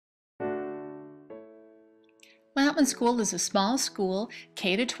Lampman School is a small school,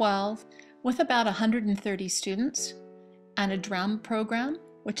 K-12, with about 130 students, and a drama program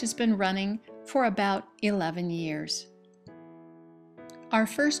which has been running for about 11 years. Our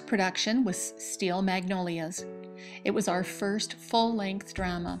first production was Steel Magnolias. It was our first full-length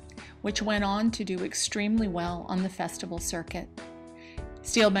drama, which went on to do extremely well on the festival circuit.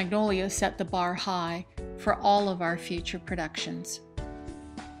 Steel Magnolias set the bar high for all of our future productions.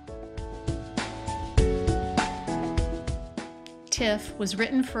 TIFF was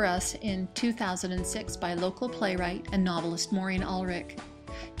written for us in 2006 by local playwright and novelist Maureen Ulrich.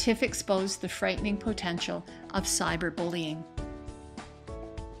 TIFF exposed the frightening potential of cyberbullying.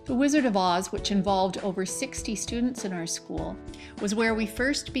 The Wizard of Oz, which involved over 60 students in our school, was where we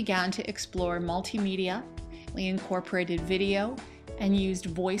first began to explore multimedia. We incorporated video and used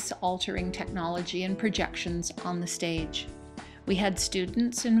voice-altering technology and projections on the stage. We had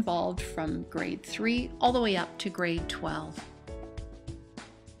students involved from grade 3 all the way up to grade 12.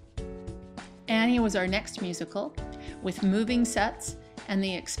 Annie was our next musical, with moving sets and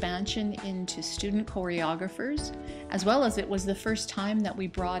the expansion into student choreographers, as well as it was the first time that we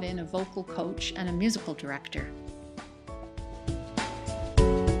brought in a vocal coach and a musical director.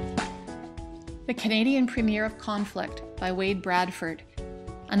 The Canadian premiere of Conflict by Wade Bradford,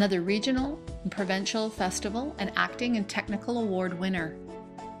 another regional and provincial festival and acting and technical award winner.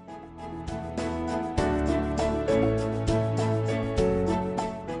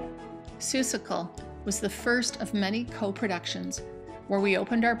 Seussical was the first of many co-productions where we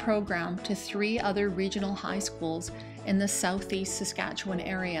opened our program to 3 other regional high schools in the southeast Saskatchewan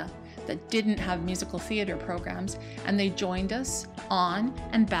area that didn't have musical theatre programs, and they joined us on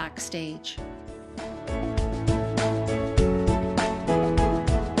and backstage.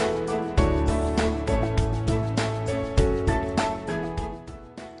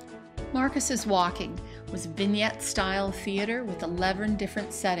 Marcus's Walking was vignette-style theatre with 11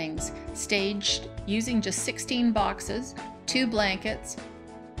 different settings, staged using just 16 boxes, 2 blankets,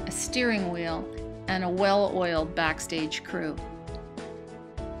 a steering wheel, and a well-oiled backstage crew.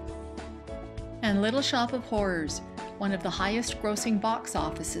 And Little Shop of Horrors, one of the highest-grossing box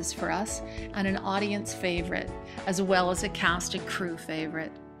offices for us and an audience favorite, as well as a cast and crew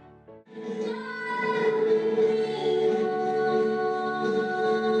favorite.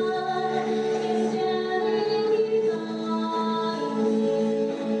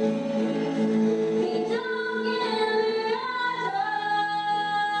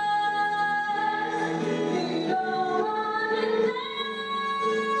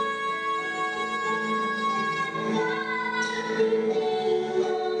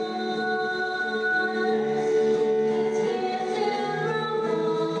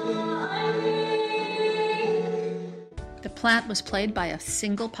 The plant was played by a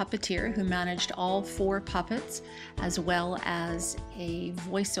single puppeteer who managed all 4 puppets, as well as a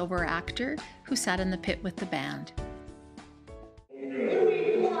voiceover actor who sat in the pit with the band.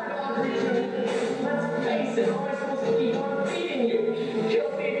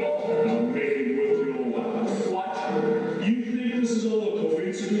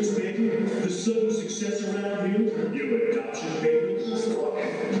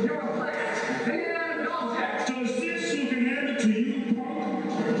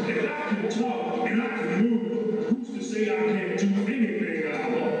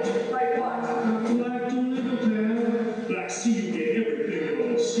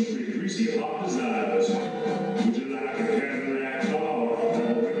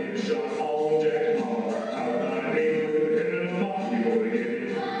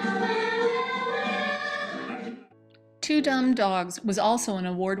 Two Dumb Dogs was also an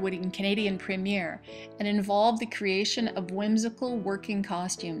award-winning Canadian premiere and involved the creation of whimsical working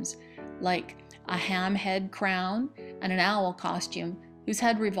costumes, like a ham head crown and an owl costume whose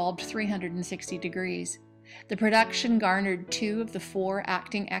head revolved 360 degrees. The production garnered 2 of the 4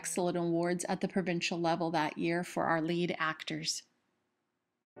 Acting Excellence Awards at the provincial level that year for our lead actors.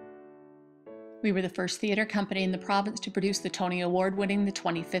 We were the first theatre company in the province to produce the Tony Award, winning the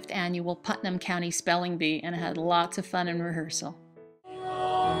 25th annual Putnam County Spelling Bee, and had lots of fun in rehearsal.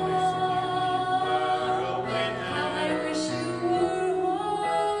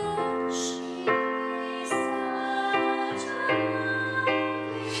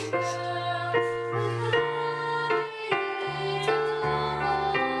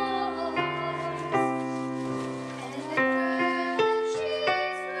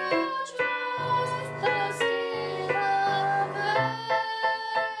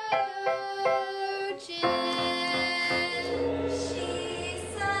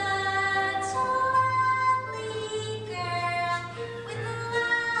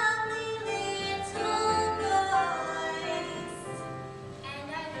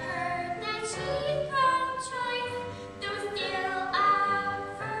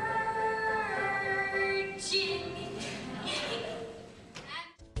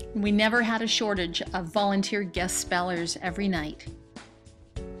 We never had a shortage of volunteer guest spellers every night.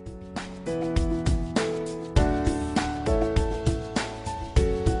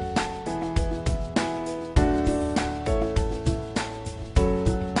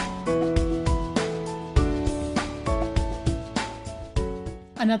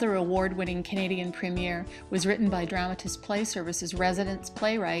 Another award-winning Canadian premiere was written by Dramatist Play Service's residence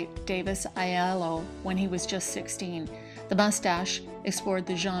playwright Davis Aiello when he was just 16. The Mustache explored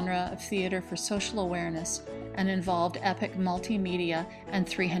the genre of theater for social awareness and involved epic multimedia and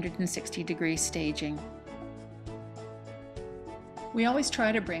 360-degree staging. We always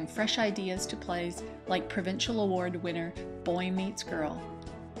try to bring fresh ideas to plays like Provincial Award winner Boy Meets Girl.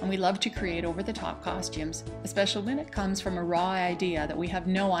 And we love to create over-the-top costumes, especially when it comes from a raw idea that we have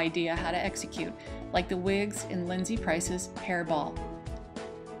no idea how to execute, like the wigs in Lindsay Price's Hairball,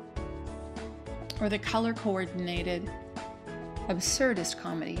 or the color-coordinated, absurdist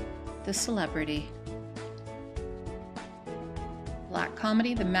comedy, The Celebrity. Black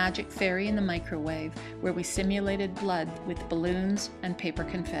comedy, The Magic Fairy in the Microwave, where we simulated blood with balloons and paper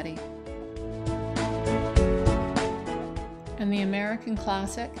confetti. And the American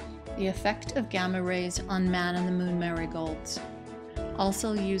classic, The Effect of Gamma Rays on Man and the Moon Marigolds,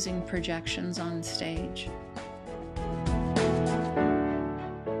 also using projections on stage.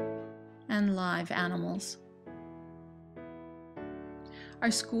 And live animals. Our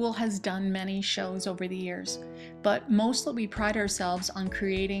school has done many shows over the years, but mostly we pride ourselves on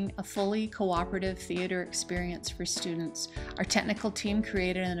creating a fully cooperative theater experience for students. Our technical team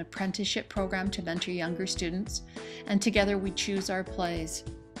created an apprenticeship program to mentor younger students, and together we choose our plays,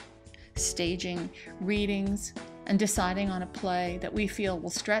 staging, readings, and deciding on a play that we feel will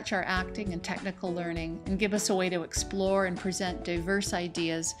stretch our acting and technical learning and give us a way to explore and present diverse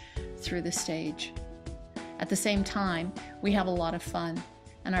ideas through the stage. At the same time, we have a lot of fun,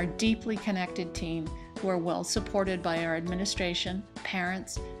 and our deeply connected team, who are well supported by our administration,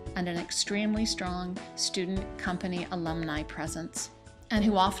 parents, and an extremely strong student company alumni presence, and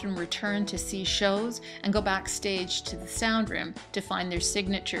who often return to see shows and go backstage to the sound room to find their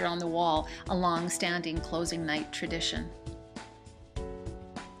signature on the wall, a long-standing closing night tradition.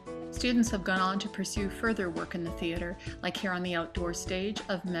 Students have gone on to pursue further work in the theatre, like here on the outdoor stage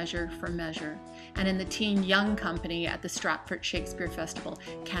of Measure for Measure, and in the Teen Young Company at the Stratford Shakespeare Festival,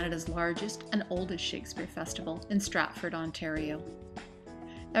 Canada's largest and oldest Shakespeare festival in Stratford, Ontario.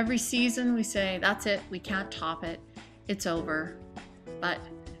 Every season we say, that's it, we can't top it, it's over. But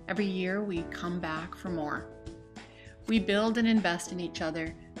every year we come back for more. We build and invest in each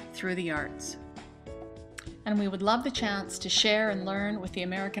other through the arts. And we would love the chance to share and learn with the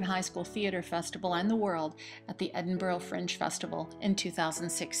American High School Theatre Festival and the world at the Edinburgh Fringe Festival in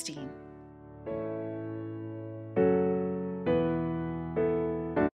 2016.